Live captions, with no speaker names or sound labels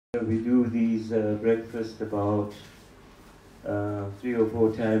We do these breakfasts about 3 or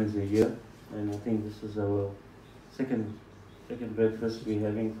 4 times a year, and I think this is our second breakfast we're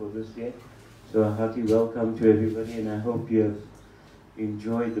having for this year. So a hearty welcome to everybody, and I hope you have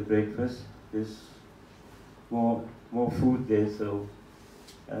enjoyed the breakfast. There's more food there, so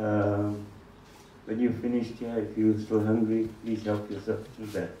when you're finished here, if you're still hungry, please help yourself to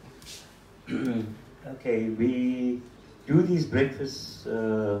that. Okay, we do these breakfast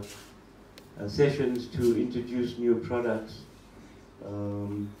sessions to introduce new products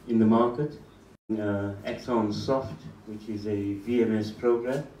in the market. AxxonSoft, which is a VMS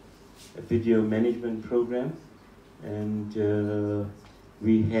program, a video management program, and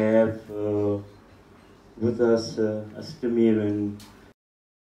we have with us Astemir and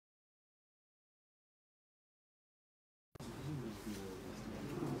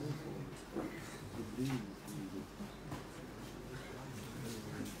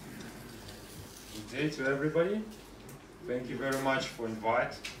Good day to everybody. Thank you very much for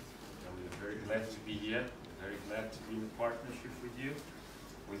invite. We're very glad to be here. Very glad to be in partnership with you,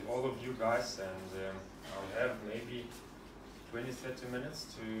 with all of you guys. And I'll have maybe 20-30 minutes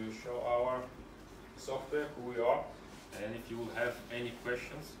to show our software, who we are. And if you will have any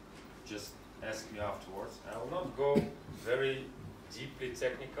questions, just ask me afterwards. I will not go very deeply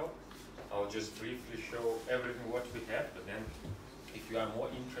technical. I'll just briefly show everything what we have, but then if you are more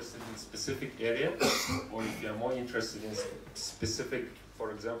interested in specific area, or if you are more interested in specific,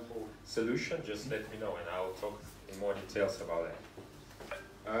 for example, solution, just let me know and I will talk in more details about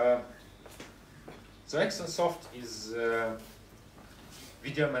that. So AxxonSoft is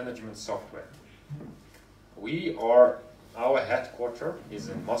video management software. Our headquarters is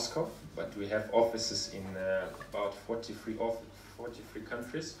in Moscow, but we have offices in about 43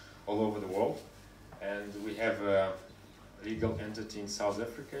 countries all over the world, and we have a legal entity in South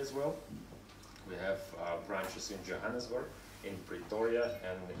Africa as well. We have branches in Johannesburg, in Pretoria,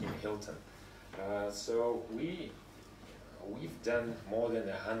 and in Hilton. So we've done more than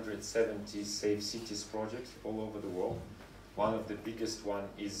 170 Safe Cities projects all over the world. One of the biggest one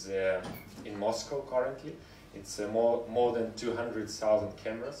is in Moscow currently. It's more than 200,000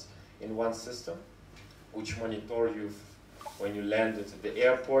 cameras in one system, which monitor you when you land at the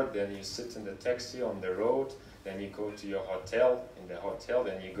airport, then you sit in the taxi on the road, then you go to your hotel, in the hotel,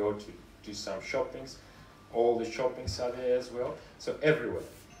 then you go to do some shoppings. All the shoppings are there as well, so everywhere.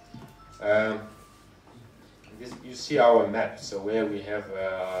 You see our map, so where we have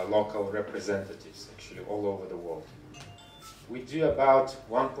local representatives actually all over the world. We do about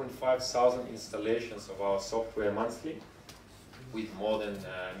 1,500 installations of our software monthly, with more than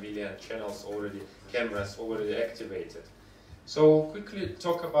 1 million channels already, cameras already activated. So quickly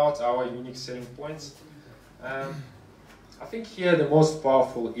talk about our unique selling points. I think here the most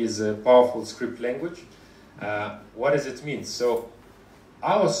powerful is a powerful script language. What does it mean? So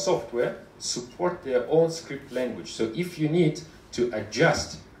our software support their own script language. So if you need to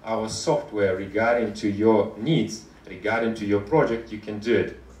adjust our software regarding to your needs, regarding to your project, you can do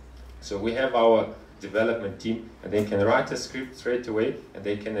it. So we have our development team, and they can write a script straight away, and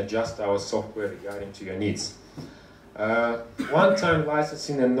they can adjust our software regarding to your needs. One-time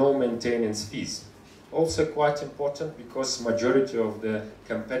licensing and no maintenance fees. Also quite important, because majority of the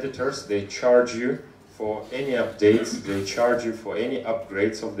competitors, they charge you for any updates, they charge you for any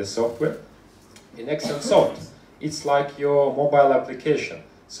upgrades of the software. In AxxonSoft, it's like your mobile application.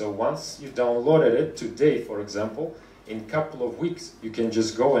 So once you downloaded it today, for example, in a couple of weeks, you can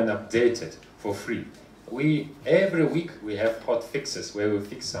just go and update it for free. Every week we have hot fixes where we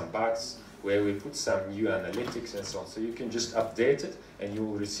fix some bugs, where we put some new analytics and so on. So you can just update it and you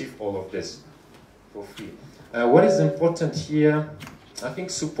will receive all of this for free. What is important here, I think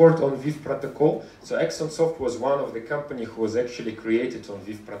support on VIF protocol. So AxxonSoft was one of the company who was actually created on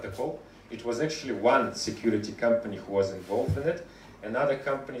VIF protocol. It was actually one security company who was involved in it, and other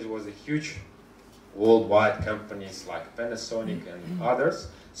companies was a huge worldwide companies like Panasonic and others.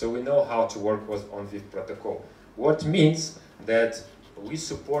 So we know how to work on VIF protocol. What means that we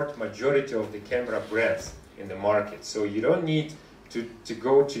support majority of the camera brands in the market. So you don't need to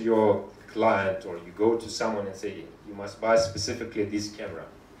go to your client, or you go to someone and say, you must buy specifically this camera,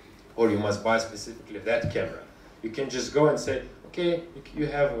 or you must buy specifically that camera. You can just go and say, okay, you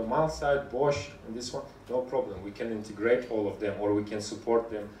have a Malside, Bosch, and this one, no problem. We can integrate all of them, or we can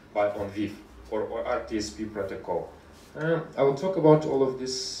support them on VIF or RTSP protocol. I will talk about all of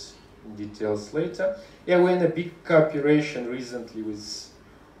this in details later. Yeah, we're in a big cooperation recently with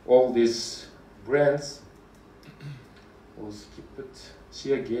all these brands. We'll skip it.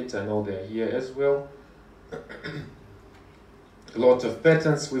 Seagate, I know they're here as well. A lot of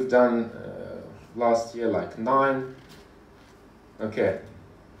patents we've done last year, like 9. Okay.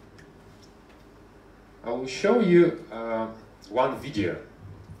 I will show you one video.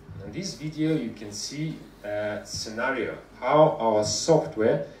 In this video you can see a scenario, how our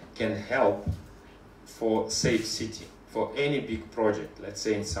software can help for safe city, for any big project, let's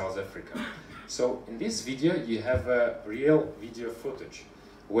say in South Africa. So in this video you have a real video footage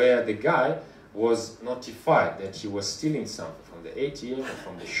where the guy was notified that he was stealing something from the ATM or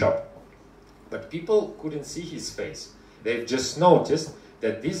from the shop. But people couldn't see his face. They've just noticed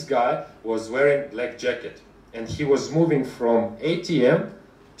that this guy was wearing black jacket and he was moving from ATM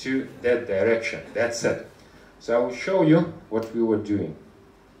to that direction. That's it. So I will show you what we were doing.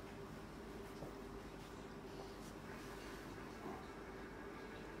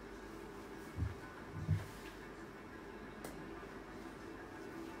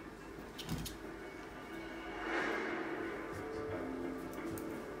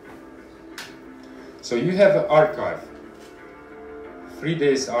 So you have an archive, 3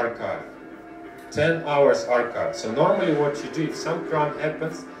 days archive, 10 hours archive. So normally what you do, if some crime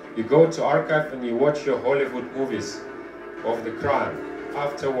happens, you go to archive and you watch your Hollywood movies of the crime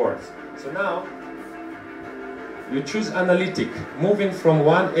afterwards. So now you choose analytic, moving from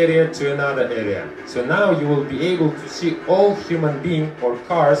one area to another area. So now you will be able to see all human beings or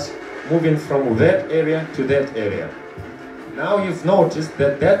cars moving from that area to that area. Now you've noticed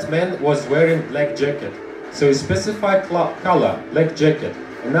that that man was wearing black jacket. So you specify color, black jacket.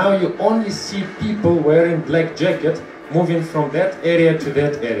 And now you only see people wearing black jacket moving from that area to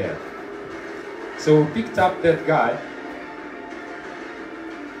that area. So we picked up that guy.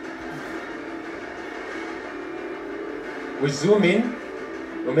 We zoom in,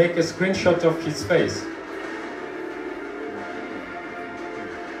 we make a screenshot of his face.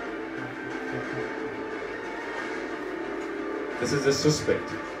 This is the suspect.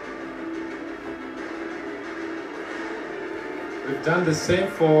 We've done the same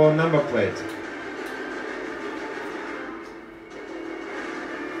for number plate.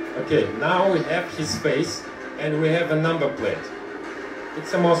 Okay, now we have his face and we have a number plate.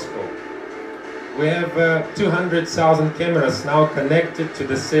 It's a Moscow. We have 200,000 cameras now connected to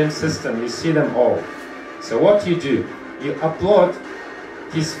the same system. You see them all. So what you do, you upload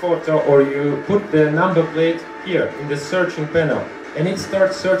his photo or you put the number plate here in the searching panel and it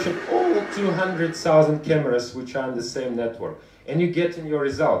starts searching all 200,000 cameras which are on the same network and you get in your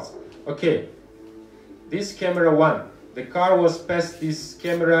results. Okay, this camera 1, the car was past this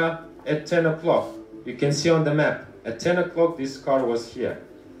camera at 10 o'clock. You can see on the map, at 10 o'clock this car was here.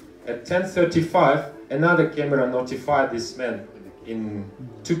 At 10:35 another camera notified this man in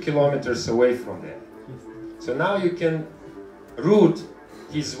 2 kilometers away from there. So now you can route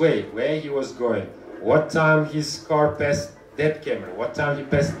his way, where he was going, what time his car passed that camera, what time he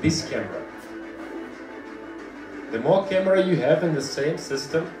passed this camera. The more camera you have in the same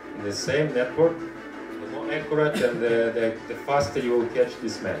system, in the same network, the more accurate and the faster you will catch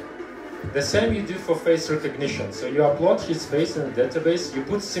this man. The same you do for face recognition. So you upload his face in a database, you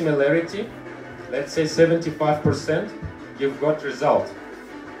put similarity, let's say 75%, you've got result.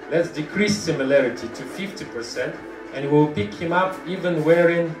 Let's decrease similarity to 50%, and we'll pick him up even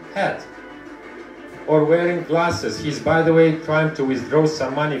wearing hat or wearing glasses. He's, by the way, trying to withdraw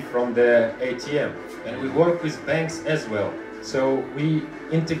some money from the ATM, and we work with banks as well. So we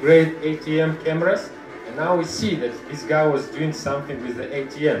integrate ATM cameras, and now we see that this guy was doing something with the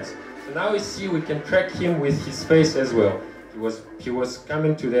ATMs. So now we see we can track him with his face as well. He was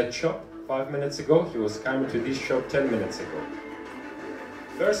coming to that shop 5 minutes ago, he was coming to this shop 10 minutes ago.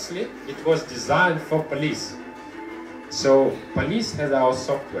 Firstly, it was designed for police. So police has our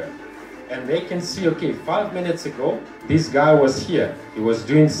software and they can see, okay, 5 minutes ago this guy was here, he was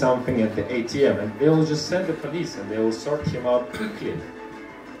doing something at the ATM, and they will just send the police and they will sort him out quickly.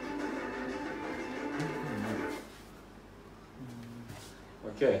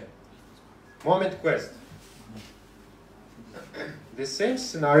 Okay, Moment Quest. The same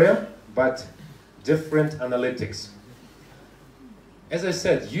scenario but different analytics. As I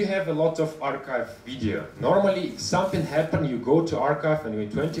said, you have a lot of archive video. Normally, if something happened, you go to archive and in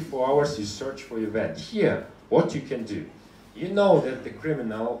 24 hours you search for your event. Here, what you can do, you know that the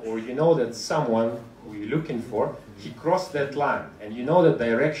criminal, or you know that someone who you're looking for, he crossed that line, and you know the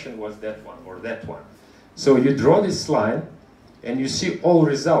direction was that one or that one. So you draw this line, and you see all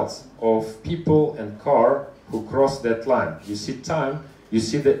results of people and car who crossed that line. You see time, you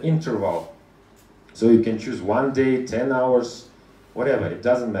see the interval. So you can choose 1 day, 10 hours, whatever, it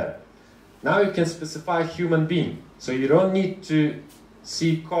doesn't matter. Now you can specify human being. So you don't need to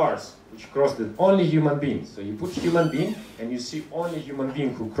see cars which cross the only human beings. So you put human being and you see only human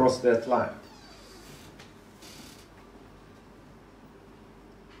being who cross that line.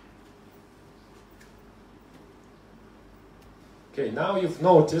 Okay, now you've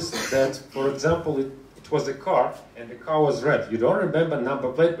noticed that, for example, it was a car and the car was red. You don't remember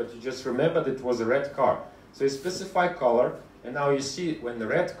number plate, but you just remember that it was a red car. So you specify color, and now you see when the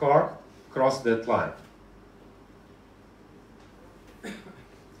red car crossed that line.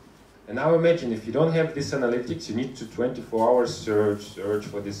 And now imagine if you don't have this analytics, you need to 24-hour search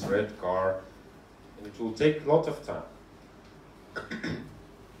for this red car, and it will take a lot of time.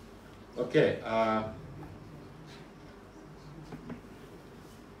 Okay.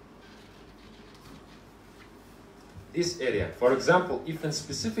 This area, for example, if in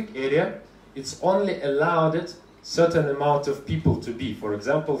specific area, it's only allowed it certain amount of people to be, for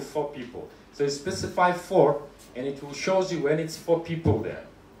example, 4 people. So you specify 4, and it will show you when it's 4 people there.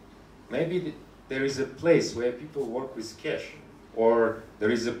 Maybe there is a place where people work with cash, or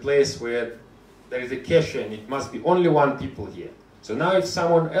there is a place where there is a cache and it must be only 1 people here. So now if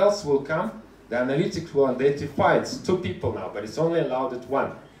someone else will come, the analytics will identify it's 2 people now, but it's only allowed at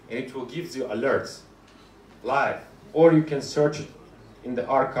 1, and it will give you alerts live, or you can search it in the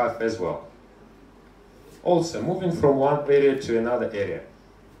archive as well. Also, moving from one area to another area.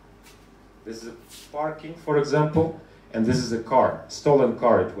 This is a parking, for example, and this is a car, stolen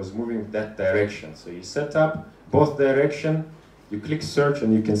car. It was moving that direction. So you set up both direction, you click search,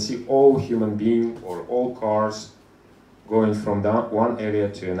 and you can see all human beings or all cars going from one area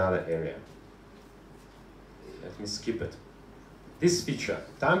to another area. Let me skip it. This feature,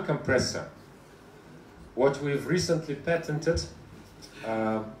 time compressor, what we've recently patented.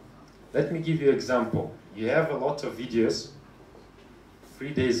 Let me give you an example. You have a lot of videos,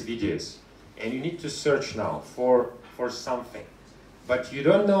 3 days videos, and you need to search now for something. But you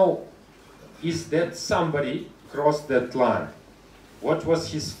don't know, is that somebody crossed that line? What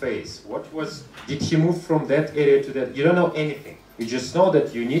was his face? Did he move from that area to that? You don't know anything. You just know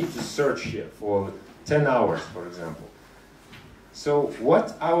that you need to search here for 10 hours, for example. So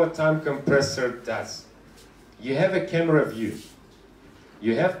what our time compressor does, you have a camera view.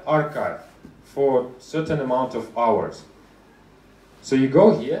 You have archive for certain amount of hours. So you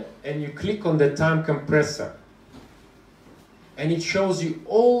go here and you click on the time compressor. And it shows you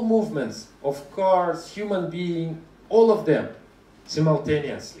all movements of cars, human being, all of them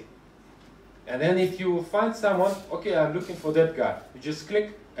simultaneously. And then if you find someone, okay, I'm looking for that guy, you just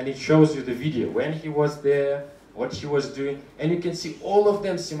click and it shows you the video, when he was there, what he was doing, and you can see all of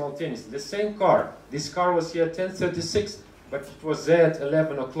them simultaneously. The same car. This car was here at 10:36, but it was there at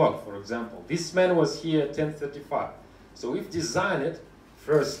 11 o'clock, for example. This man was here at 10:35. So we've designed it,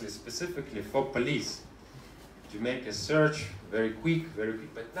 firstly, specifically for police, to make a search very quick,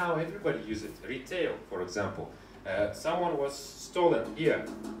 but now everybody uses it. Retail, for example. Someone was stolen here,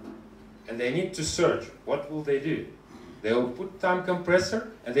 and they need to search. What will they do? They will put time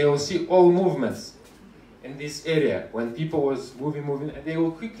compressor, and they will see all movements in this area when people was moving, and they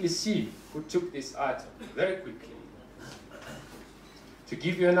will quickly see who took this item, very quickly. To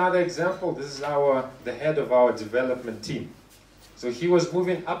give you another example, this is the head of our development team. So he was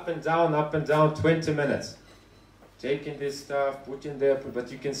moving up and down, 20 minutes. Taking this stuff, putting there,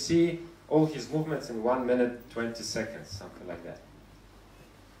 but you can see all his movements in 1 minute, 20 seconds, something like that.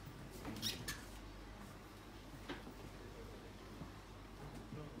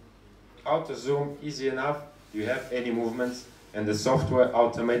 Auto zoom, easy enough. You have any movements, and the software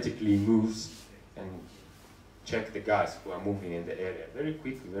automatically moves and check the guys who are moving in the area. Very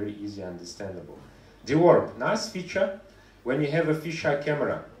quick, very easy, understandable. Dewarp, nice feature when you have a fisheye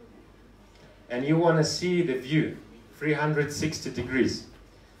camera and you want to see the view 360 degrees.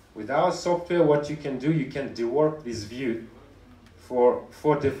 With our software, what you can do, you can dewarp this view for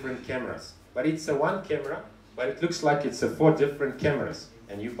 4 different cameras. But it's a 1 camera, but it looks like it's a 4 different cameras,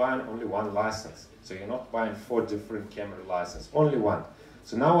 and you buy only 1 license. So you're not buying 4 different camera licenses, only 1.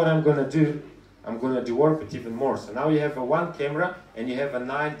 So now what I'm going to do, I'm going to dewarp it even more. So now you have a 1 camera and you have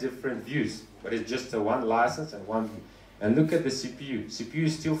 9 different views, but it's just a 1 license and 1 view. And look at the CPU. CPU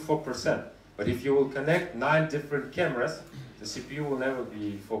is still 4%, but if you will connect 9 different cameras, the CPU will never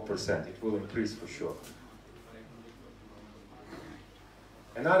be 4%. It will increase for sure.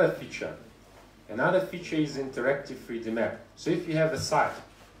 Another feature is interactive 3D map. So if you have a site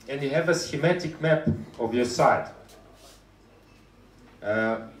and you have a schematic map of your site,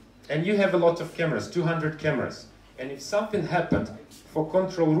 and you have a lot of cameras, 200 cameras, and if something happened, for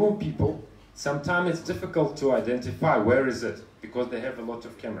control room people, sometimes it's difficult to identify where is it, because they have a lot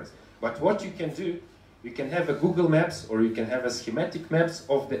of cameras. But what you can do, You can have a Google Maps or you can have a schematic maps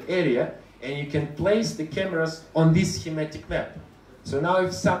of the area, and you can place the cameras on this schematic map. So now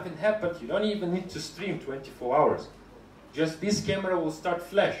if something happened, you don't even need to stream 24 hours. Just this camera will start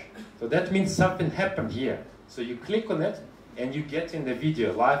flash. So that means something happened here. So you click on it and you get in the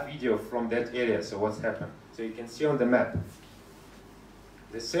video, live video from that area. So what's happened? So you can see on the map.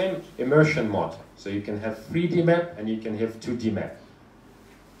 The same immersion mode. So you can have 3D map and you can have 2D map.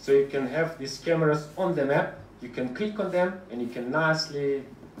 So you can have these cameras on the map, you can click on them and you can nicely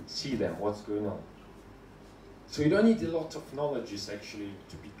see them, what's going on. So you don't need a lot of knowledge actually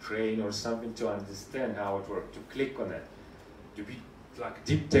to be trained or something to understand how it works, to click on it, to be like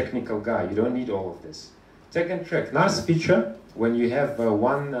deep technical guy. You don't need all of this. Tag and track, nice feature when you have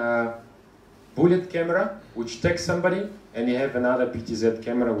one bullet camera which tags somebody and you have another PTZ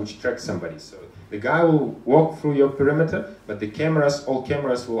camera which tracks somebody. So the guy will walk through your perimeter, but the cameras, all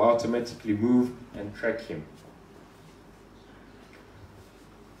cameras will automatically move and track him.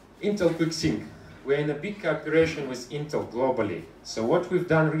 Intel QuickSync. We're in a big cooperation with Intel globally. So what we've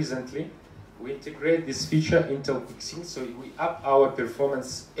done recently, we integrate this feature, Intel QuickSync, so we up our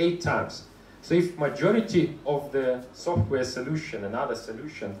performance 8 times. So if majority of the software solution and other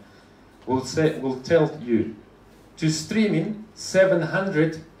solution will tell you to stream in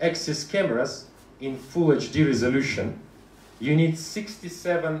 700 axis cameras in Full HD resolution, you need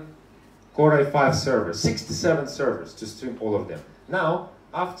 67 Core i5 servers, 67 servers to stream all of them. Now,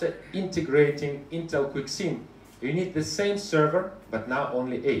 after integrating Intel QuickSync, you need the same server, but now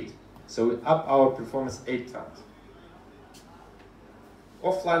only 8. So we up our performance 8 times.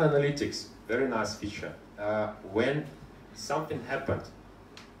 Offline analytics, very nice feature. When something happened,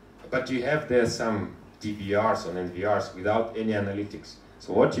 but you have there some DVRs or NVRs without any analytics.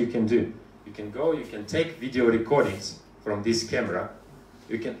 So what you can do, you can go, you can take video recordings from this camera,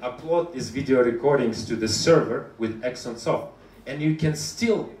 you can upload these video recordings to the server with AxxonSoft, and you can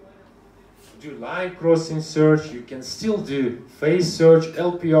still do line crossing search, you can still do face search,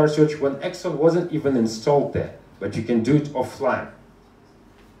 LPR search when Axon wasn't even installed there, but you can do it offline.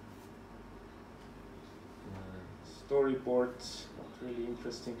 Storyboards, not really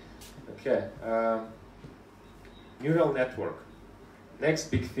interesting. Okay, neural network.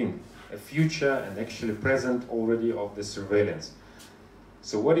 Next big thing, a future and actually present already of the surveillance.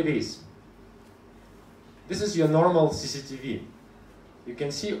 So what it is, this is your normal CCTV. You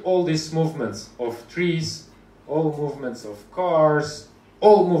can see all these movements of trees, all movements of cars,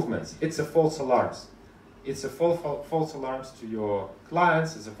 all movements. It's a false alarms. It's a false alarms to your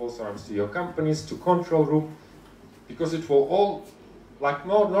clients, it's a false alarms to your companies, to control room, because it will all like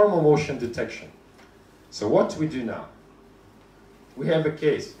normal motion detection. So what we do now? We have a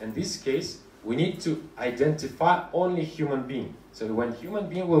case. In this case, we need to identify only human being. So when human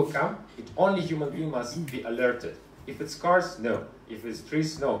being will come, only human being must be alerted. If it's cars, no. If it's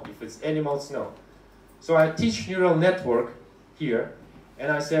trees, no. If it's animals, no. So I teach neural network here,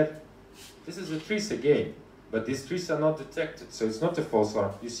 and I said, this is a trees again, but these trees are not detected, so it's not a false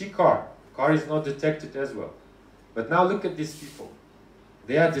alarm. You see car. Car is not detected as well. But now look at these people.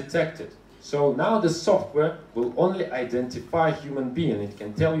 They are detected. So now the software will only identify human being. It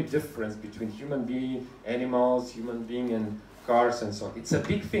can tell you difference between human being, animals, human being, and cars, and so on. It's a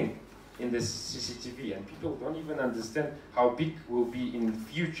big thing in this CCTV, and people don't even understand how big will be in the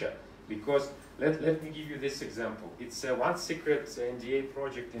future. Because let me give you this example. It's one secret NDA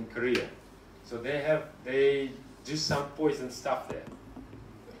project in Korea. So they do some poison stuff there,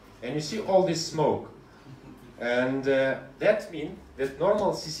 and you see all this smoke, and that means that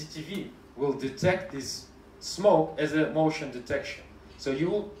normal CCTV will detect this smoke as a motion detection. So you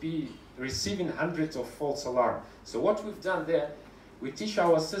will be receiving hundreds of false alarms. So what we've done there, we teach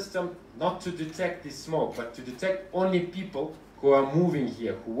our system not to detect this smoke, but to detect only people who are moving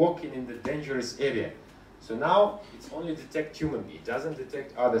here, who walking in the dangerous area. So now it's only detect human being, it doesn't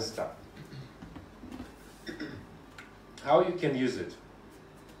detect other stuff. How you can use it?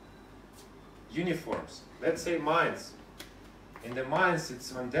 Uniforms. Let's say mines. In the mines,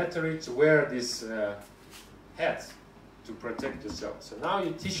 it's mandatory to wear these hats to protect yourself. So now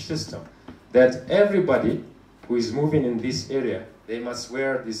you teach system that everybody who is moving in this area, they must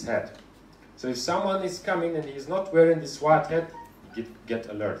wear this hat. So if someone is coming and he is not wearing this white hat, get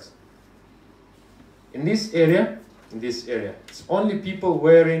alerts. In this area, it's only people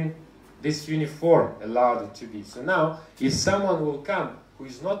wearing this uniform allowed it to be. So now, if someone will come who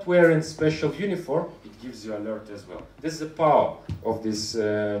is not wearing special uniform, it gives you alert as well. This is the power of this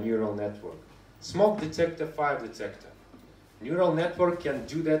neural network. Smoke detector, fire detector. Neural network can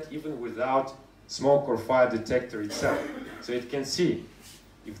do that even without smoke or fire detector itself. So it can see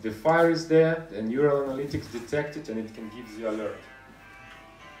If the fire is there, the neural analytics detect it and it can give the alert.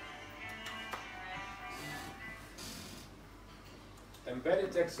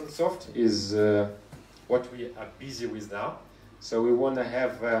 Embedded AxxonSoft is what we are busy with now. So we want to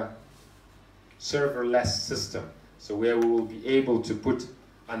have a serverless system, so where we will be able to put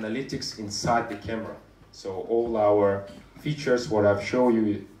analytics inside the camera. So all our features, what I've shown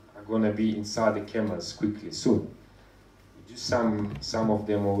you, are going to be inside the cameras quickly, soon. We do some of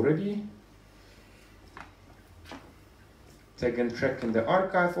them already. Tag and track in the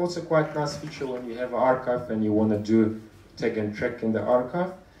archive, also quite nice feature when you have an archive and you want to do tag and track in the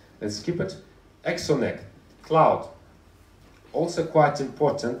archive. Let's skip it. AxxonNet, cloud. Also quite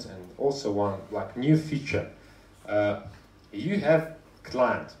important, and also one like new feature. You have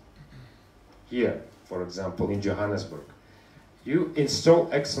client here, for example, in Johannesburg. You install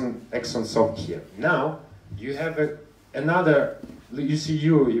AxxonSoft here. Now you have another. You see,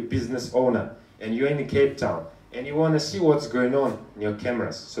 you're a business owner, and you're in Cape Town, and you want to see what's going on in your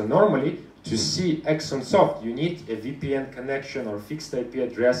cameras. So normally, to see AxxonSoft, you need a VPN connection or fixed IP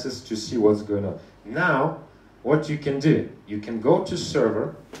addresses to see what's going on. Now, what you can do, you can go to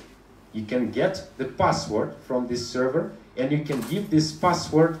server, you can get the password from this server, and you can give this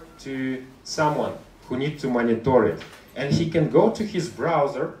password to someone who needs to monitor it. And he can go to his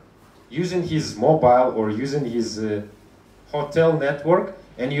browser using his mobile or using his hotel network,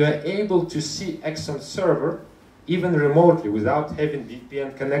 and you are able to see Axon server even remotely without having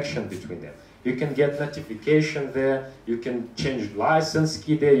VPN connection between them. You can get notification there, you can change license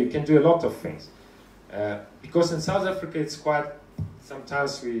key there, you can do a lot of things. Because in South Africa it's quite,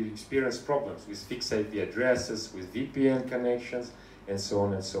 sometimes we experience problems with fixed IP addresses, with VPN connections, and so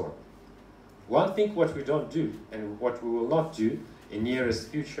on and so on. One thing what we don't do, and what we will not do in nearest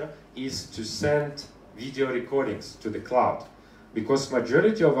future, is to send video recordings to the cloud. Because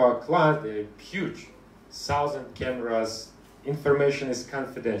majority of our clients, they're huge, 1,000 cameras, information is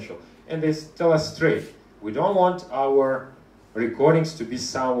confidential. And they tell us straight, we don't want our recordings to be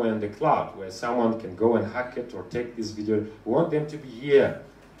somewhere in the cloud where someone can go and hack it or take this video. We want them to be here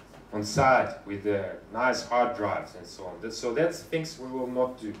on site with the nice hard drives and so on. So that's things we will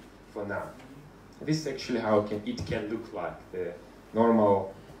not do for now. This is actually how it can look like, the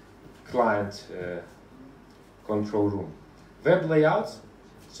normal client control room. Web layouts.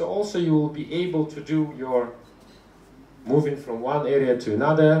 So also you will be able to do your moving from one area to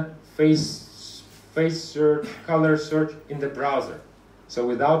another, face search, color search in the browser. So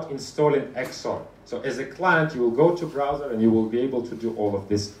without installing Axon. So as a client, you will go to browser and you will be able to do all of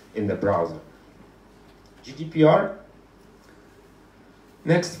this in the browser. GDPR.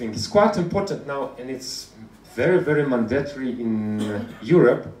 Next thing, it's quite important now, and it's very, very mandatory in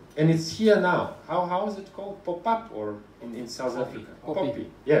Europe, and it's here now. How is it called? Pop-up or in South Africa? Poppy.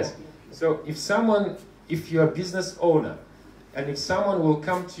 Yes. So if you're a business owner, and if someone will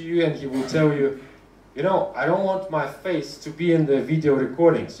come to you and he will tell you, you know, I don't want my face to be in the video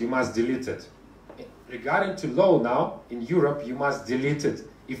recordings, you must delete it. Regarding to law now, in Europe, you must delete it.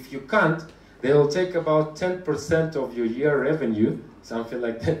 If you can't, they will take about 10% of your year revenue, something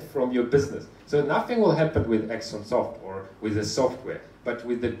like that, from your business. So nothing will happen with AxxonSoft or with the software, but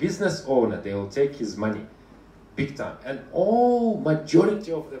with the business owner, they will take his money, big time. And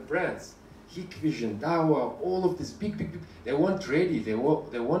majority of the brands, Hikvision, Dawa, all of this big, they weren't ready. They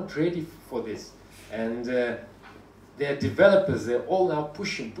weren't ready for this. And their developers, they're all now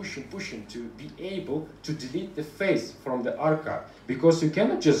pushing to be able to delete the face from the archive. Because you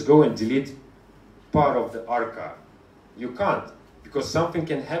cannot just go and delete part of the archive. You can't, because something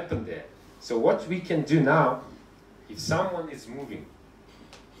can happen there. So what we can do now, if someone is moving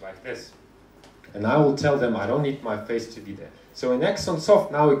like this, and I will tell them I don't need my face to be there. So in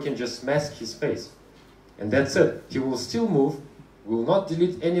AxxonSoft now we can just mask his face. And that's it. He will still move, we will not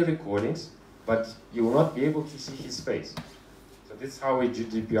delete any recordings, but you will not be able to see his face. So this is how we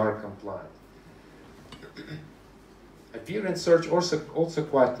GDPR compliant. Appearance search, also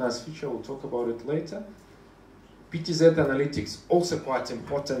quite nice feature, we'll talk about it later. PTZ analytics, also quite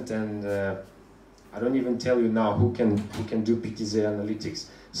important, and I don't even tell you now who can do PTZ analytics.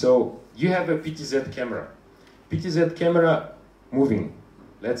 So you have a PTZ camera. PTZ camera moving,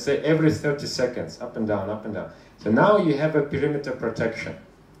 let's say every 30 seconds, up and down, up and down. So now you have a perimeter protection.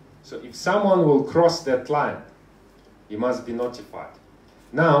 So if someone will cross that line, you must be notified.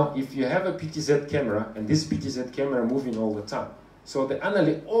 Now, if you have a PTZ camera, and this PTZ camera moving all the time, so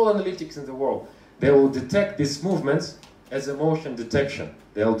all analytics in the world, they will detect these movements as a motion detection.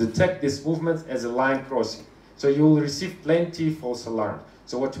 They'll detect these movements as a line crossing. So you will receive plenty false alarms.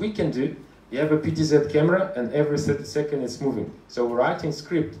 So what we can do, You have a PTZ camera, and every 30 seconds it's moving. So we're writing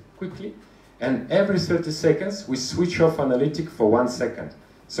script quickly, and every 30 seconds we switch off analytic for 1 second.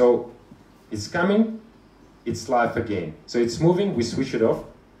 So it's coming, it's live again. So it's moving, we switch it off.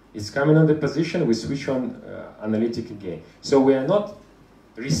 It's coming on the position, we switch on analytic again. So we are not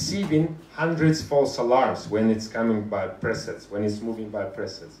receiving hundreds false alarms when it's coming by presets, when it's moving by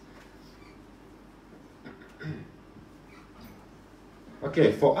presets.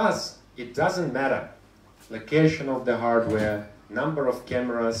 Okay, for us, it doesn't matter. Location of the hardware, number of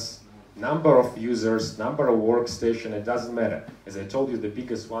cameras, number of users, number of workstation, it doesn't matter. As I told you, the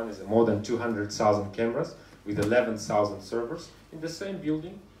biggest one is more than 200,000 cameras with 11,000 servers in the same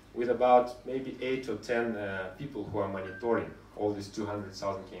building with about maybe 8 or 10 people who are monitoring all these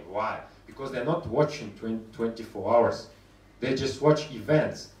 200,000 cameras. Why? Because they're not watching 24 hours. They just watch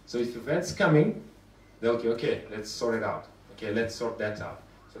events. So if events coming, they'll go, okay, let's sort it out. Okay, let's sort that out.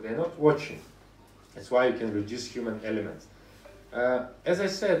 So they're not watching. That's why you can reduce human elements. As I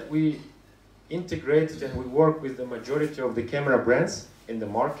said, we integrated and we work with the majority of the camera brands in the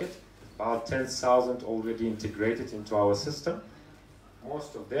market. About 10,000 already integrated into our system.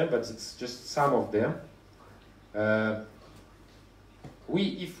 Most of them, but it's just some of them.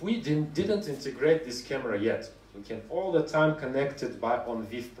 If we didn't integrate this camera yet, we can all the time connect it on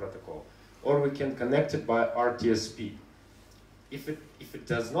VIF protocol, or we can connect it by RTSP. If it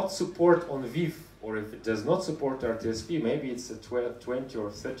does not support on VIF, or if it does not support RTSP, maybe it's a 20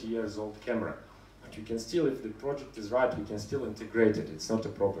 or 30 years old camera. But you can still, if the project is right, we can still integrate it. It's not a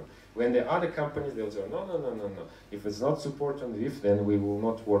problem. When the other companies, they'll say, no, no, no, no, no. If it's not support on VIF, then we will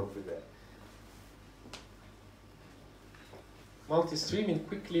not work with that. Multi-streaming,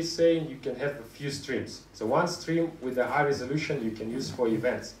 quickly saying you can have a few streams. So one stream with a high resolution you can use for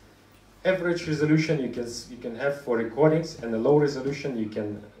events. Average resolution you can have for recordings, and a low resolution you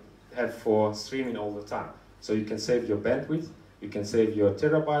can have for streaming all the time. So you can save your bandwidth, you can save your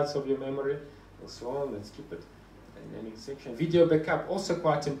terabytes of your memory, and so on. Let's keep it. Dynamic section. Video backup, also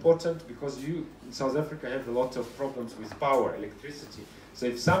quite important, because you in South Africa have a lot of problems with power, electricity. So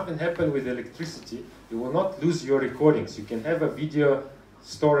if something happened with electricity, you will not lose your recordings. You can have a video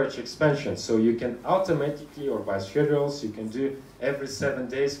storage expansion, so you can automatically, or by schedules, you can do every 7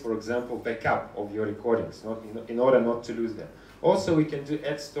 days, for example, backup of your recordings, in order not to lose them. Also, we can do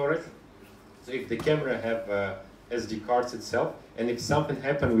add storage. So if the camera have SD cards itself, and if something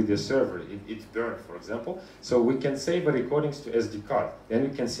happened with your server, it burned, for example, so we can save the recordings to SD card. Then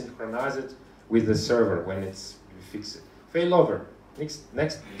we can synchronize it with the server when you fix it. Failover,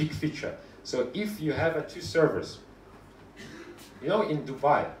 next big feature. So if you have 2 servers, you know, in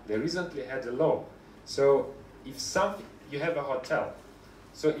Dubai, they recently had a law. So if you have a hotel,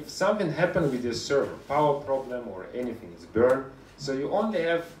 so if something happened with your server, power problem or anything, it's burned, so you only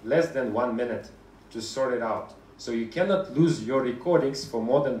have less than 1 minute to sort it out. So you cannot lose your recordings for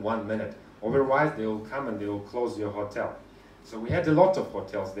more than 1 minute. Otherwise, they will come and they will close your hotel. So we had a lot of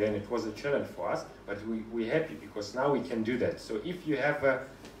hotels there, and it was a challenge for us, but we're happy because now we can do that. So if you have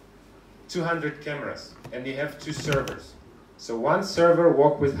 200 cameras and you have 2 servers, so one server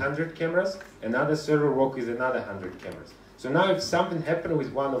work with 100 cameras, another server work with another 100 cameras. So now if something happened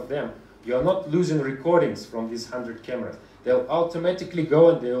with one of them, you're not losing recordings from these 100 cameras. They'll automatically go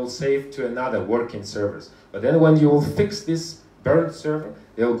and they will save to another working servers. But then when you will fix this burned server,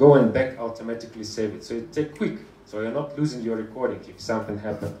 they'll go and back automatically save it. So it takes quick, so you're not losing your recording if something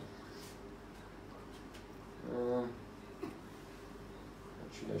happened.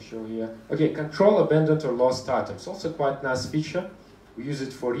 I show here. Okay, control abandoned or lost items. Also quite nice feature. We use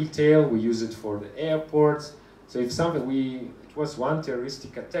it for retail, we use it for the airports. So if something, it was one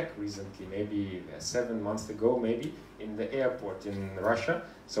terroristic attack recently, maybe 7 months ago, maybe, in the airport in Russia.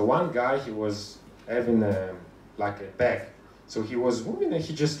 So one guy, he was having like a bag. So he was moving and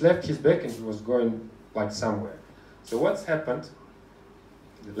he just left his bag and he was going like somewhere. So what's happened?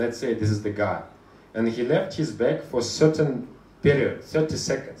 Let's say this is the guy. And he left his bag for a certain period, 30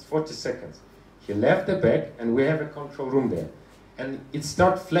 seconds, 40 seconds. He left the bag and we have a control room there. And it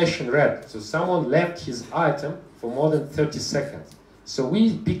started flashing red. So someone left his item for more than 30 seconds. So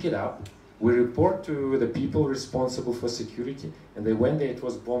we pick it up, we report to the people responsible for security, and they went there, it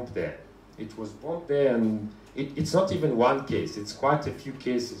was bombed there. It was bombed there, and it's not even one case, it's quite a few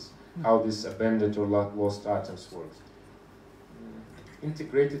cases how this abandoned or lost items works.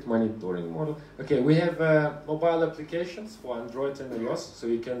 Integrated monitoring model. Okay, we have mobile applications for Android and iOS, so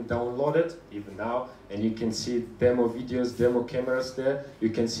you can download it even now, and you can see demo videos, demo cameras there.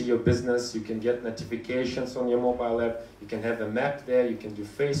 You can see your business, you can get notifications on your mobile app, you can have a map there, you can do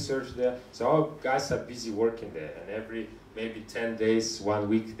face search there. So our guys are busy working there, and every maybe 10 days, 1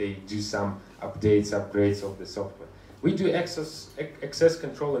 week, they do some updates, upgrades of the software. We do access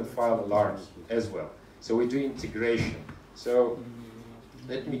control and file alarms as well. So we do integration. So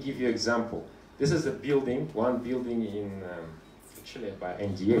let me give you an example. This is a building, one building in, actually by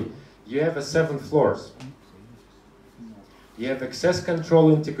NDA. You have 7 floors. You have access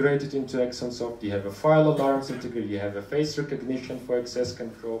control integrated into AxxonSoft. You have a file alarms integrated. You have a face recognition for access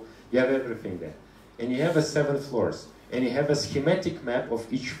control. You have everything there. And you have 7 floors. And you have a schematic map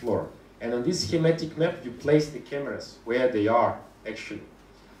of each floor. And on this schematic map, you place the cameras where they are, actually.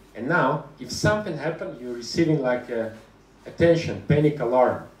 And now, if something happens, you're receiving like a attention, panic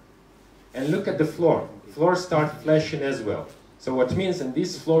alarm. And look at the floor. Floor starts flashing as well. So what means, and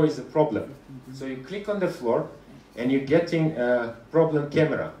this floor is a problem. So you click on the floor, and you're getting a problem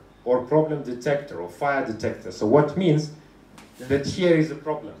camera, or problem detector, or fire detector. So what means that here is a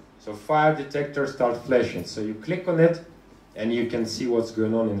problem. So fire detector starts flashing. So you click on it, and you can see what's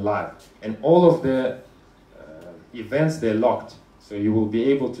going on in live. And all of the events, they're locked. So you will be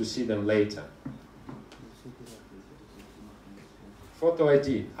able to see them later. Photo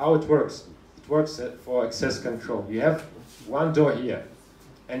ID, how it works? It works for access control. You have one door here,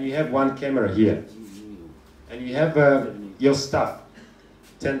 and you have one camera here. And you have your staff,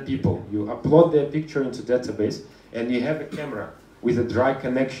 10 people. You upload their picture into database, and you have a camera with a dry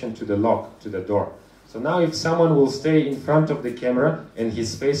connection to the lock, to the door. So now if someone will stay in front of the camera and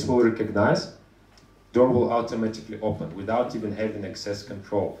his face will recognize, door will automatically open without even having access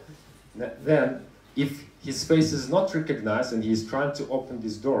control. Then, if his face is not recognized and he's trying to open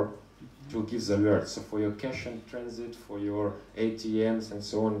this door, it will give alerts. So for your cash and transit, for your ATMs and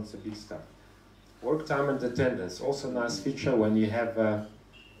so on, it's a big stuff. Work time and attendance, also a nice feature when you have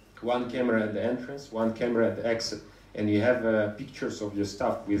one camera at the entrance, one camera at the exit, and you have pictures of your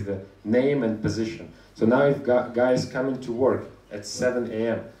staff with the name and position. So now if guys coming to work at 7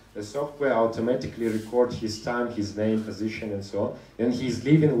 a.m., the software automatically records his time, his name, position, and so on. Then he's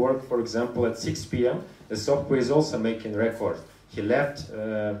leaving work, for example, at 6 p.m., the software is also making records. He left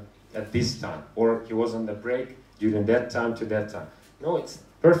at this time, or he was on the break during that time to that time. No, it's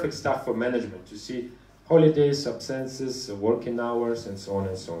perfect stuff for management to see holidays, absences, working hours, and so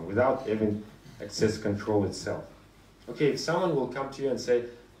on, without having access control itself. Okay, if someone will come to you and say,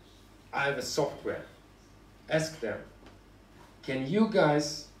 I have a software, ask them, can you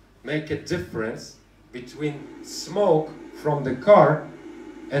guys make a difference between smoke from the car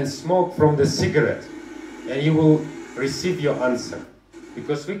and smoke from the cigarette? And you will receive your answer,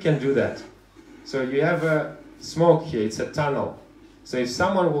 because we can do that. So you have a smoke here, it's a tunnel. So if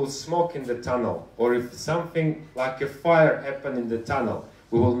someone will smoke in the tunnel, or if something like a fire happen in the tunnel,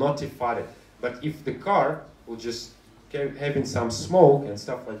 we will notify it. But if the car will just having some smoke and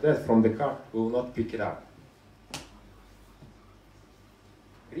stuff like that from the car, we will not pick it up.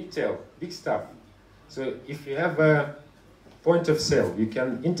 Retail, big stuff. So if you have a point of sale, you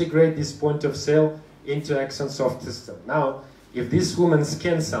can integrate this point of sale into AxxonSoft system. Now, if this woman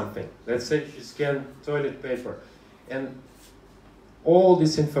scans something, let's say she scans toilet paper, and all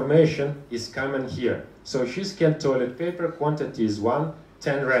this information is coming here. So she scanned toilet paper, quantity is 1,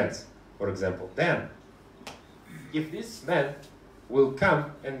 10 rands, for example. Then, if this man will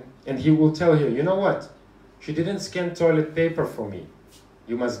come and he will tell you, you know what, she didn't scan toilet paper for me.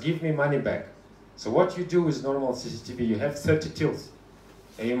 You must give me money back. So what you do is normal CCTV, you have 30 tills.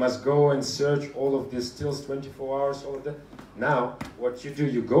 And you must go and search all of these tills 24 hours, all of that. Now, what you do,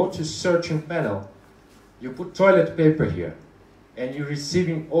 you go to searching panel, you put toilet paper here, and you're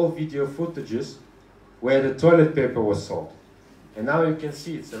receiving all video footages where the toilet paper was sold. And now you can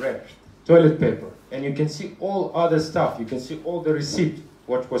see it's a red toilet paper. And you can see all other stuff. You can see all the receipt,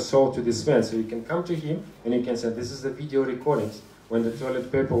 what was sold to this man. So you can come to him and you can say, this is the video recordings when the toilet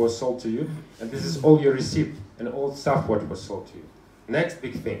paper was sold to you. And this is all your receipt and all stuff what was sold to you. Next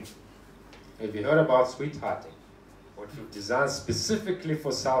big thing. Have you heard about sweethearting? What we've designed specifically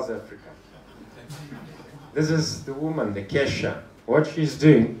for South Africa. This is the woman, the cashier. What she's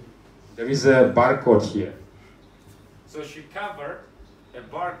doing, there is a barcode here. So she covered a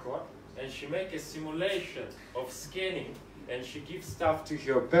barcode and she make a simulation of scanning, and she gives stuff to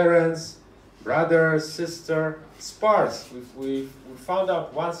her parents, brother, sister, spars. We found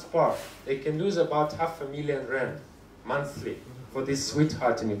out one spar, they can lose about $500,000 rand monthly for this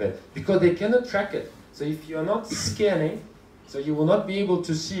sweethearting event, because they cannot track it. So if you're not scanning, so you will not be able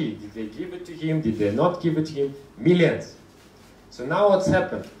to see, did they give it to him, did they not give it to him, millions. So now what's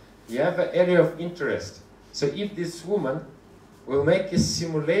happened? You have an area of interest. So if this woman will make a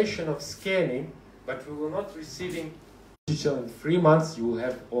simulation of scanning, but we will not receiving digital. In 3 months, you will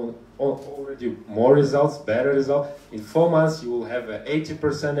have already more results, better results. In 4 months, you will have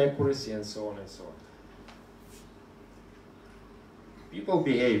 80% accuracy, and so on and so on. People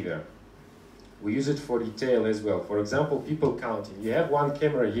behavior. We use it for detail as well. For example, people counting. You have one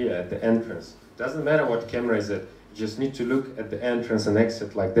camera here at the entrance. Doesn't matter what camera is it. You just need to look at the entrance and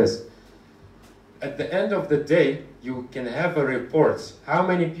exit like this. At the end of the day, you can have a report. How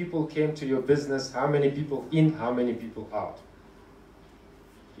many people came to your business, how many people in, how many people out.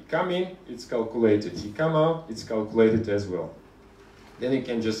 You come in, it's calculated. You come out, it's calculated as well. Then you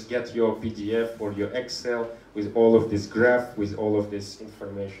can just get your PDF or your Excel with all of this graph, with all of this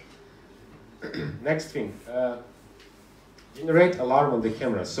information. Next thing, generate alarm on the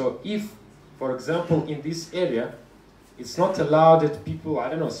camera. So if, for example, in this area, it's not allowed that people, I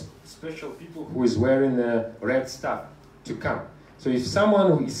don't know, special people who is wearing red stuff to come. So if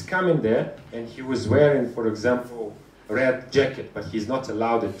someone is coming there and he was wearing, for example, a red jacket, but he's not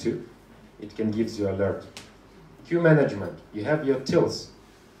allowed it to, it can give you alert. Queue management, you have your tills.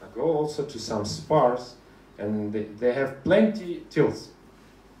 I go also to some spars and they have plenty tills,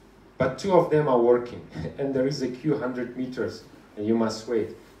 but 2 of them are working and there is a queue 100 meters and you must wait.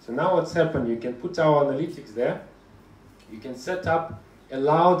 So now what's happened, you can put our analytics there. You can set up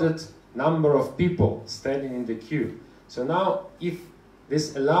allowed number of people standing in the queue. So now if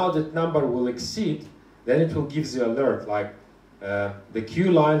this allowed number will exceed, then it will give you alert like the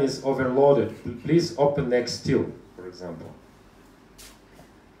queue line is overloaded. Please open next till, for example.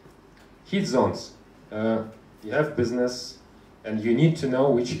 Heat zones. You have business and you need to know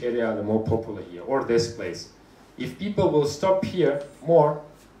which area are the more popular here or this place. If people will stop here more,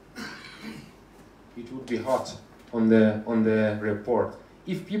 it would be hot on the report.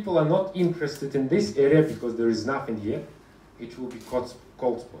 If people are not interested in this area because there is nothing here, it will be cold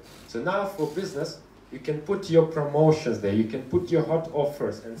spot. So now for business, you can put your promotions there, you can put your hot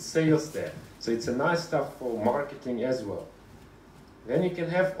offers and sales there. So it's a nice stuff for marketing as well. Then you can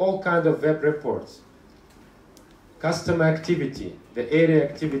have all kinds of web reports. Customer activity, the area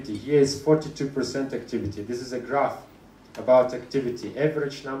activity, here is 42% activity. This is a graph about activity,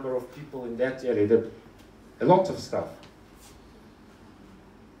 average number of people in that area. A lot of stuff.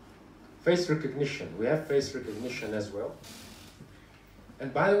 Face recognition. We have face recognition as well.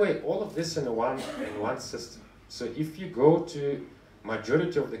 And by the way, all of this in one system. So if you go to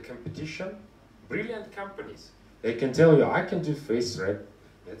majority of the competition, brilliant companies, they can tell you, I can do face rec,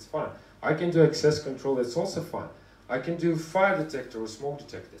 that's fine. I can do access control, that's also fine. I can do fire detector or smoke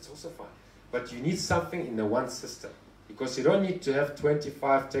detector, that's also fine. But you need something in the one system. Because you don't need to have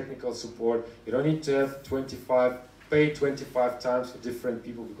 25 technical support, you don't need to have pay 25 times for different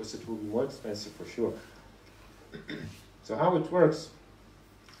people because it will be more expensive for sure. So how it works,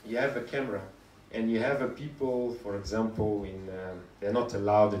 you have a camera and you have a people, for example, they're not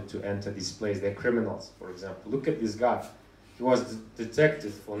allowed to enter this place, they're criminals, for example. Look at this guy, he was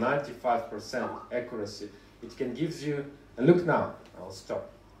detected for 95% accuracy. It can give you, and look now, I'll stop.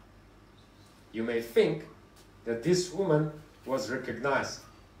 You may think that this woman was recognized.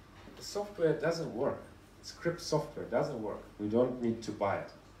 The software doesn't work. Script software doesn't work. We don't need to buy it.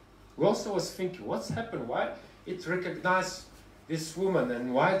 We also was thinking, what's happened? Why it recognized this woman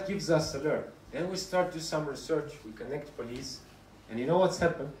and why it gives us alert? Then we start to do some research. We connect police. And you know what's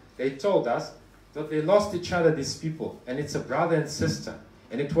happened? They told us that they lost each other, these people. And it's a brother and sister.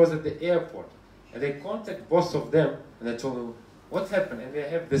 And it was at the airport. And they contact both of them and they told them, what happened? And they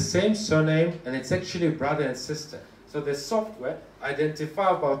have the same surname, and it's actually brother and sister. So the software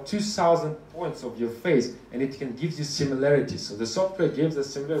identifies about 2,000 points of your face, and it can give you similarities. So the software gives us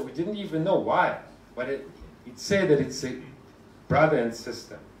similarity. We didn't even know why, but it said that it's a brother and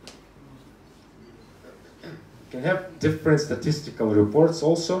sister. You can have different statistical reports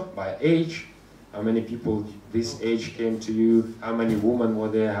also by age. How many people this age came to you? How many women were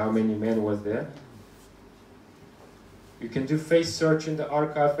there? How many men were there? You can do face search in the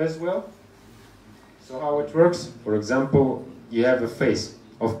archive as well. So how it works, for example, you have a face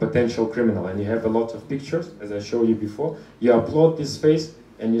of potential criminal and you have a lot of pictures, as I showed you before. You upload this face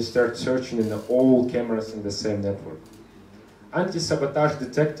and you start searching in all cameras in the same network. Anti-sabotage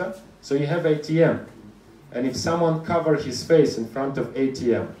detector, so you have ATM. And if someone covered his face in front of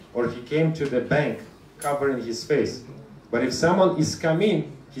ATM, or he came to the bank covering his face, but if someone is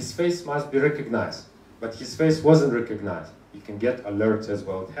coming, his face must be recognized. But his face wasn't recognized. You can get alerts as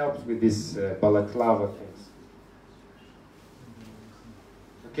well. It helps with these balaclava things.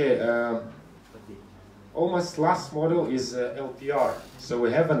 Okay, almost last model is LPR. So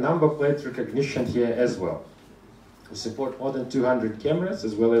we have a number plate recognition here as well. We support more than 200 cameras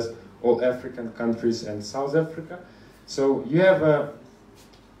as well as all African countries and South Africa. So you have a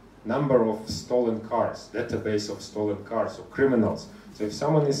number of stolen cars, database of stolen cars, or criminals. So if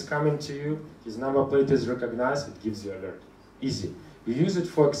someone is coming to you, his number plate is recognized, it gives you alert. Easy. You use it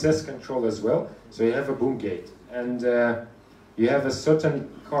for access control as well. So you have a boom gate, and you have a certain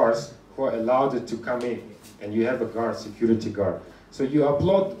cars who are allowed to come in, and you have a guard, security guard. So you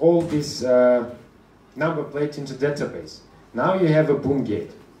upload all this number plate into database. Now you have a boom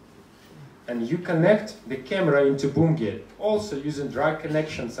gate, and you connect the camera into boom gate, also using dry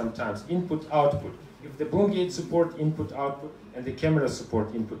connection sometimes, input output. If the boom gate support input output and the camera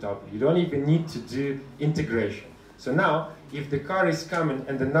support input output, you don't even need to do integration. So now, if the car is coming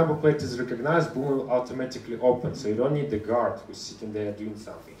and the number plate is recognized, boom will automatically open. So you don't need the guard who's sitting there doing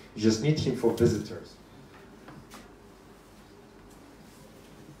something. You just need him for visitors.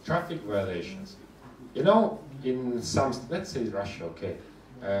 Traffic violations. You know, in some, let's say Russia, okay,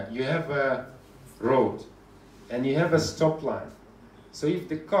 you have a road and you have a stop line. So if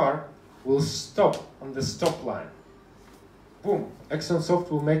the car will stop on the stop line, boom,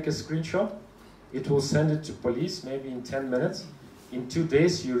 AxxonSoft will make a screenshot. It will send it to police, maybe in 10 minutes. In 2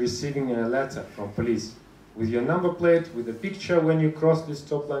 days, you're receiving a letter from police with your number plate, with a picture when you cross the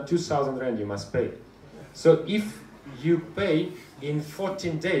stop line, 2,000 Rand you must pay. So if you pay in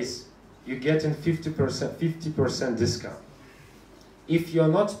 14 days, you get in 50% discount. If you're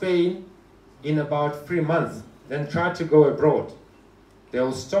not paying in about 3 months, then try to go abroad. They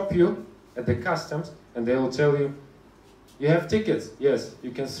will stop you at the customs and they will tell you, you have tickets? Yes, you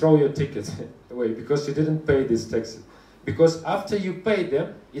can throw your tickets away because you didn't pay these taxes. Because after you pay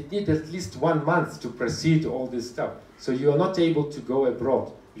them, it needs at least 1 month to proceed all this stuff. So you are not able to go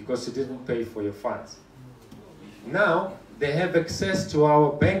abroad because you didn't pay for your fines. Now, they have access to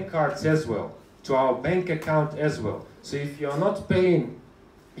our bank cards as well, to our bank account as well. So if you are not paying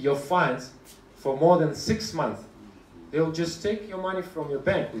your fines for more than 6 months, they'll just take your money from your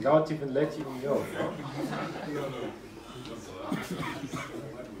bank without even letting you know.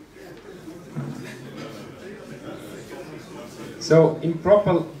 So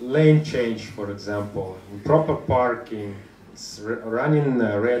improper lane change, for example, improper parking, running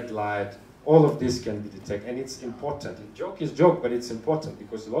a red light, all of this can be detected, and it's important. The joke is joke, but it's important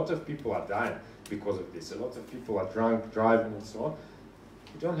because a lot of people are dying because of this. A lot of people are drunk, driving, and so on.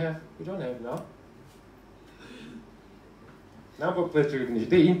 We don't have now. Number plate recognition,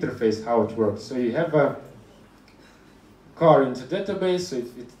 the interface, how it works. So you have a car into database, so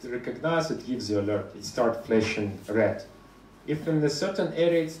if it recognizes, it gives you alert. It starts flashing red. If in a certain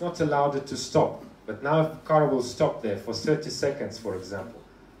area it's not allowed to stop, but now the car will stop there for 30 seconds, for example.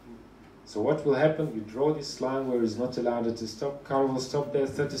 So what will happen? You draw this line where it's not allowed to stop, car will stop there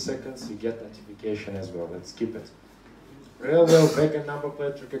 30 seconds, you get notification as well. Let's skip it. Railway wagon number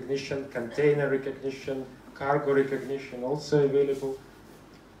plate recognition, container recognition, cargo recognition also available.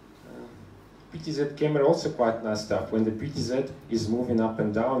 PTZ camera also quite nice stuff. When the PTZ is moving up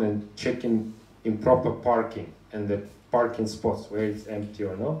and down and checking improper parking and the parking spots where it's empty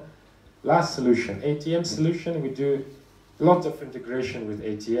or no. Last solution, ATM solution. We do a lot of integration with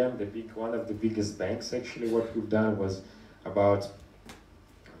ATM. One of the biggest banks actually. What we've done was about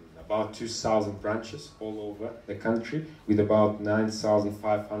 2,000 branches all over the country with about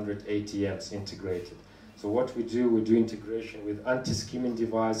 9,500 ATMs integrated. So what we do integration with anti-skimming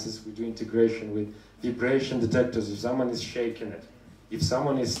devices, we do integration with vibration detectors if someone is shaking it, if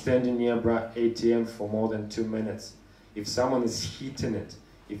someone is standing nearby ATM for more than 2 minutes, if someone is heating it,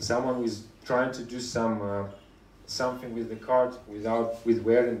 if someone is trying to do something with the card with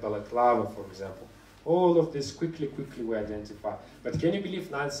wearing balaclava, for example. All of this quickly we identify. But can you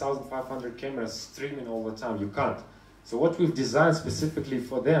believe 9,500 cameras streaming all the time? You can't. So what we've designed specifically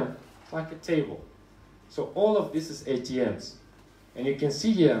for them, like a table. So all of this is ATMs. And you can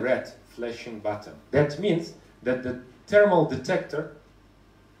see here a red flashing button. That means that the thermal detector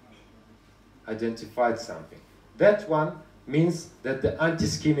identified something. That one means that the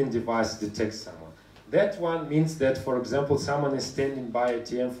anti-skimming device detects someone. That one means that, for example, someone is standing by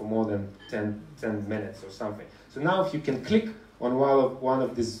ATM for more than 10 minutes or something. So now if you can click on one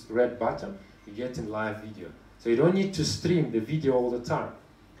of these red buttons, you get in live video. So you don't need to stream the video all the time.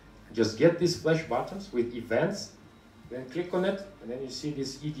 Just get these flash buttons with events, then click on it, and then you see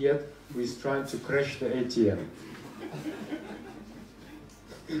this idiot who is trying to crash the ATM.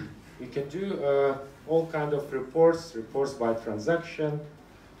 You can do all kind of reports by transaction,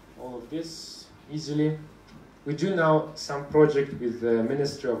 all of this easily. We do now some project with the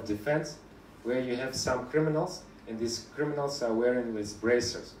Ministry of Defense where you have some criminals, and these criminals are wearing these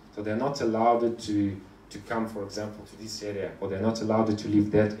bracers, so they're not allowed to come, for example, to this area, or they're not allowed to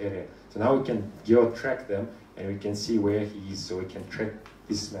leave that area. So now we can geo-track them and we can see where he is, so we can track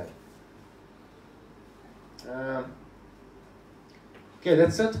this man. Okay,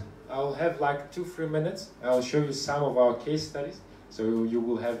 that's it. I'll have like 2-3 minutes. I'll show you some of our case studies, so you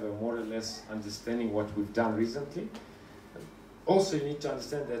will have a more or less understanding what we've done recently. Also, you need to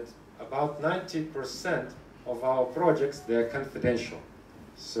understand that about 90% of our projects, they're confidential.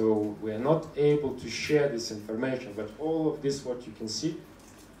 So we're not able to share this information, but all of this, what you can see,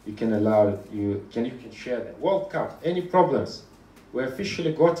 you can allow it, you can share that. World Cup, any problems? We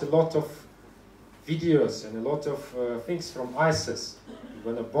officially got a lot of videos and a lot of things from ISIS.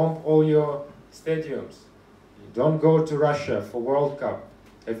 You're gonna bomb all your stadiums. You don't go to Russia for World Cup.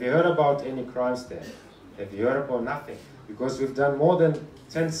 Have you heard about any crimes there? Have you heard about nothing? Because we've done more than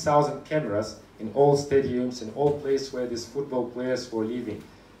 10,000 cameras in all stadiums and all places where these football players were living.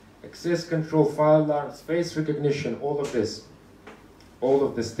 Access control, fire alarms, face recognition, all of this. All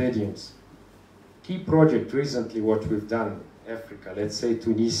of the stadiums. Key project recently what we've done, Africa, let's say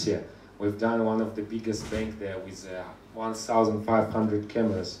Tunisia. We've done one of the biggest banks there with 1,500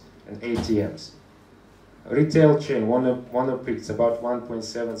 cameras and ATMs. Retail chain, Monoprix, about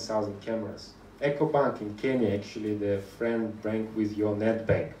 1,700 cameras. EcoBank in Kenya, actually the friend bank with your net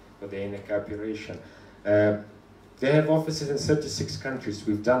bank, but they're in a cooperation. They have offices in 36 countries.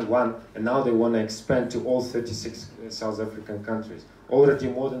 We've done one, and now they want to expand to all 36 South African countries. Already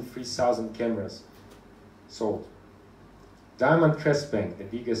more than 3,000 cameras sold. Diamond Trust Bank, the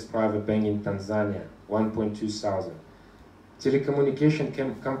biggest private bank in Tanzania, 1,200. Telecommunication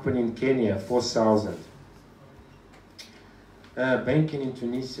company in Kenya, 4,000. Banking in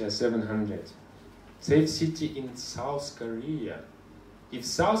Tunisia, 700. Safe City in South Korea. If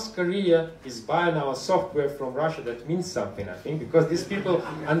South Korea is buying our software from Russia, that means something, I think, because these people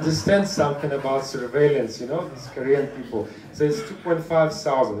understand something about surveillance, you know, these Korean people. So it's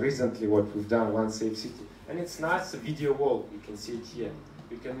 2,500 recently what we've done, one Safe City. And it's nice, a video wall, you can see it here.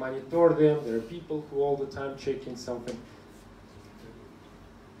 You can monitor them, there are people who all the time checking something.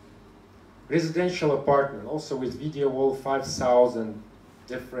 Residential apartment, also with video wall, 5,000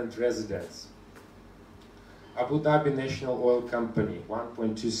 different residents. Abu Dhabi National Oil Company,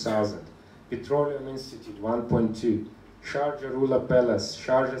 1,200. Petroleum Institute, 1.2. Sharjah Rula Palace,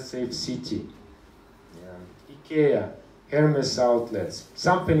 Sharjah Safe City. IKEA, Hermes outlets,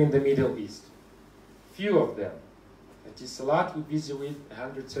 something in the Middle East. Few of them. It is a lot we're busy with,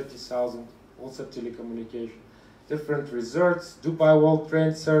 130,000, also telecommunication. Different resorts, Dubai World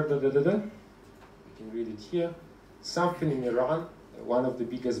Trade Center, You can read it here. Something in Iran, one of the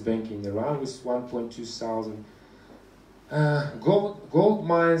biggest banks in Iran with 1,200. Gold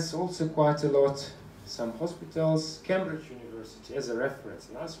mines, also quite a lot. Some hospitals, Cambridge University as a reference,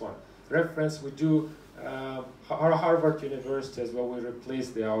 nice one. Reference, we do our Harvard University as well. We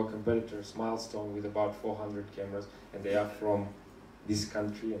replaced our competitors, Milestone, with about 400 cameras, and they are from this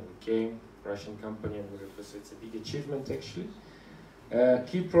country, and we came, Russian company, and we replaced. So it's a big achievement actually.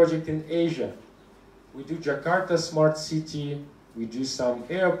 Key project in Asia. We do Jakarta Smart City, we do some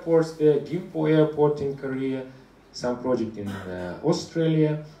airports there, Gimpo Airport in Korea, some project in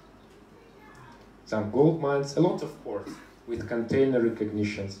Australia, some gold mines, a lot of ports with container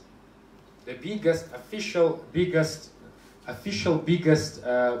recognitions. The biggest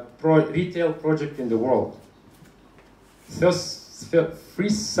retail project in the world.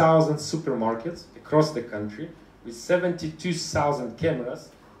 3,000 supermarkets across the country with 72,000 cameras,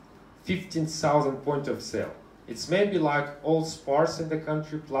 15,000 point of sale. It's maybe like all Spars in the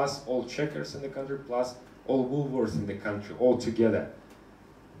country, plus all Checkers in the country, plus all Woolworths in the country, all together.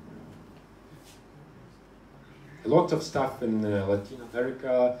 A lot of stuff in Latin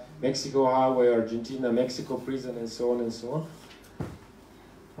America, Mexico Highway, Argentina, Mexico prison, and so on and so on.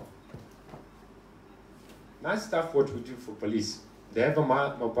 Nice stuff what we do for police. They have a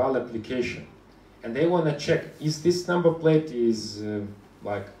mobile application, and they want to check, is this number plate is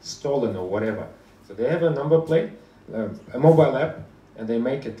like stolen or whatever. So they have a number plate, a mobile app, and they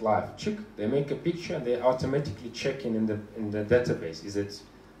make it live. Check, they make a picture, and they automatically check in the database. Is it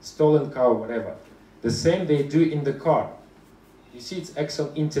stolen car or whatever? The same they do in the car. You see it's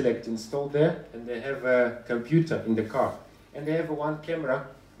Exxon Intellect installed there, and they have a computer in the car. And they have one camera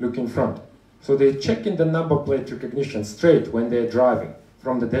look in front. So they check in the number plate recognition straight when they're driving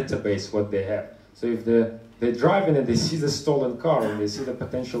from the database what they have. So if they're driving and they see the stolen car and they see the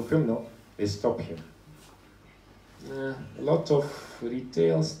potential criminal, they stop him. A lot of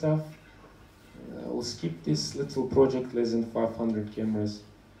retail stuff. We'll skip this little project, less than 500 cameras.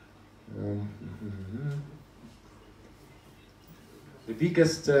 The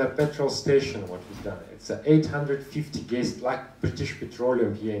biggest petrol station, what we've done, it's 850 gas, like British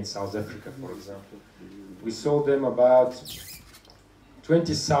Petroleum here in South Africa, for example. we sold them about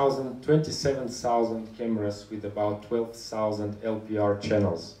 27,000 cameras with about 12,000 LPR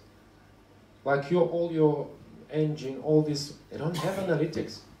channels. Like all your engine, all this, they don't have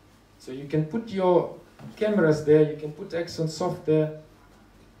analytics. So you can put your cameras there, you can put AxxonSoft there.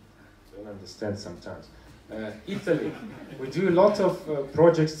 I don't understand sometimes. Italy, we do a lot of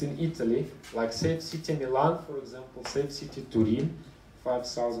projects in Italy, like Safe City Milan, for example, Safe City Turin,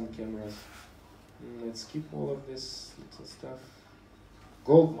 5,000 cameras. Let's keep all of this little stuff.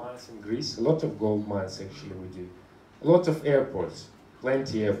 Gold mines in Greece, a lot of gold mines actually we do. A lot of airports,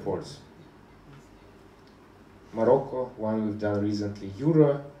 plenty airports. Morocco, one we've done recently.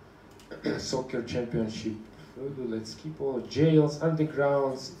 Euro, soccer championship. Let's keep all jails,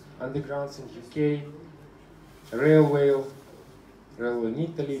 undergrounds in UK, railway in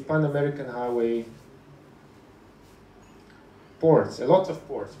Italy, Pan-American Highway, ports, a lot of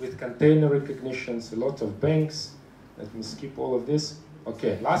ports with container recognitions, a lot of banks. Let me skip all of this.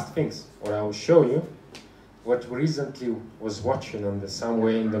 Okay, last things, or I will show you what we recently was watching on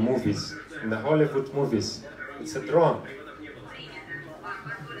somewhere in the movies, in the Hollywood movies. It's a drone.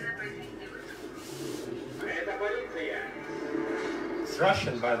 It's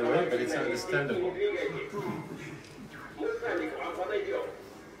Russian, by the way, but it's understandable.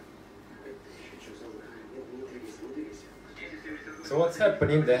 So what's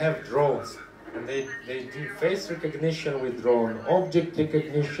happening? They have drones, and they do face recognition with drone, object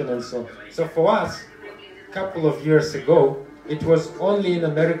recognition, and so on. So for us, a couple of years ago, it was only in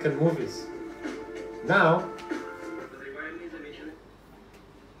American movies. Now,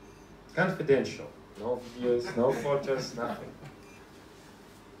 confidential, no videos, no photos, nothing.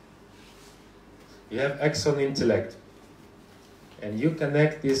 You have Axon Intellect, and you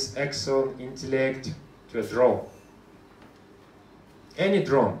connect this Axon Intellect to a drone. Any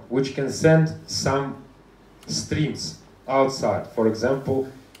drone which can send some streams outside. For example,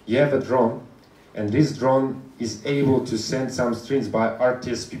 you have a drone, and this drone is able to send some streams by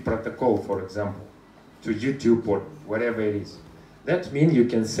RTSP protocol, for example, to YouTube or whatever it is. That means you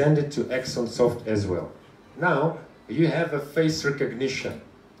can send it to AxxonSoft as well. Now, you have a face recognition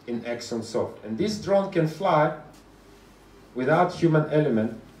in AxxonSoft, and this drone can fly without human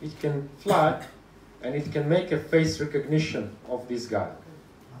element. It can fly, and it can make a face recognition of this guy.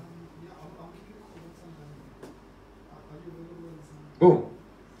 Boom,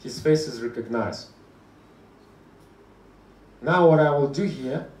 his face is recognized. Now what I will do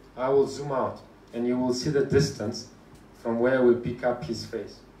here, I will zoom out, and you will see the distance from where we pick up his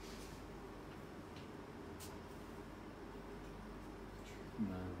face.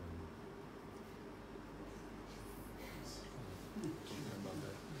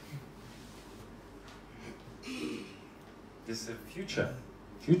 This is the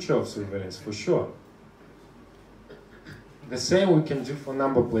future of surveillance, for sure. The same we can do for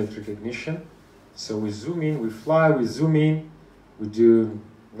number plate recognition. So we zoom in, we fly, we zoom in, we do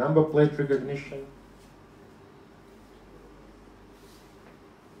number plate recognition.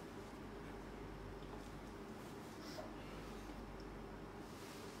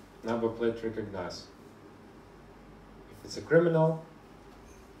 Number plate recognized. If it's a criminal,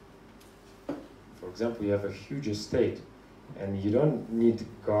 for example, you have a huge estate, and you don't need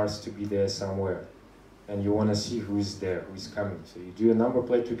guards to be there somewhere, and you want to see who is there, who is coming. So you do a number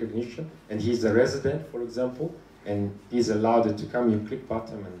plate recognition, and he's a resident, for example, and he's allowed to come. You click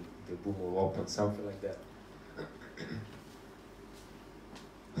button, and the boom will open, something like that.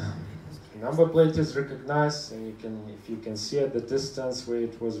 Number plate is recognized, and if you can see at the distance where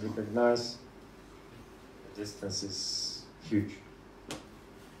it was recognized, the distance is huge.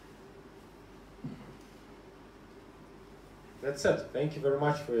 That's it. Thank you very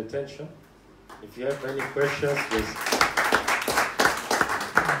much for your attention. If you have any questions, please.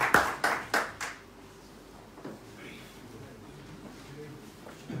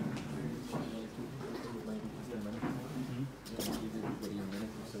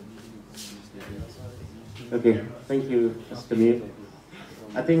 Okay, thank you, Astemir.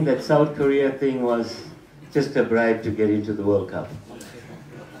 I think that South Korea thing was just a bribe to get into the World Cup.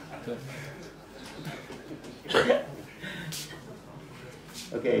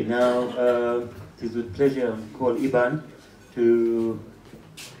 Okay, now it is with pleasure I call Iban to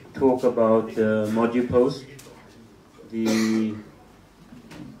talk about ModuPost, the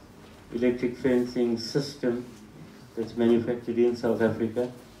electric fencing system that's manufactured in South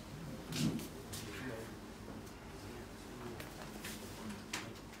Africa.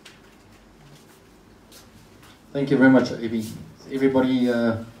 Thank you very much, Ibi. Is everybody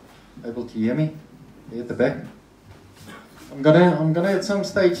able to hear me? Here at the back? I'm gonna at some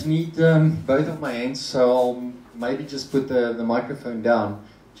stage need both of my hands, so I'll maybe just put the microphone down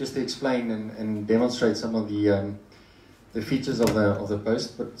just to explain and demonstrate some of the features of the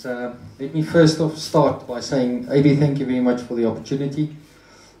post. But let me first off start by saying, AB, thank you very much for the opportunity.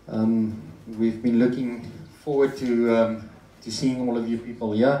 We've been looking forward to seeing all of you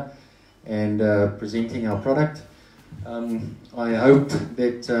people here and presenting our product. I hope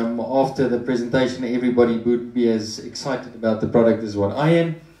that after the presentation everybody would be as excited about the product as what I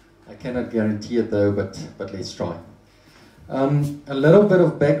am. I cannot guarantee it though, but let's try. A little bit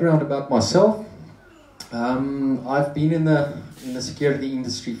of background about myself. I've been in the security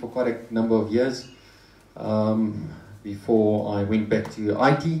industry for quite a number of years before I went back to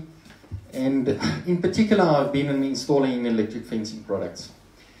IT, and in particular I've been installing electric fencing products.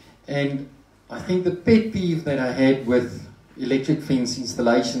 And I think the pet peeve that I had with electric fence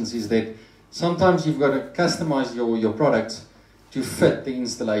installations is that sometimes you've got to customize your products to fit the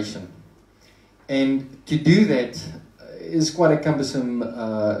installation. And to do that is quite a cumbersome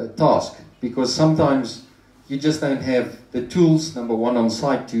task, because sometimes you just don't have the tools, number one, on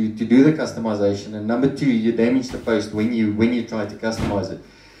site to do the customization, and number two, you damage the post when you try to customize it.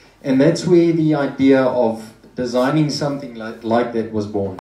 And that's where the idea of designing something like that was born.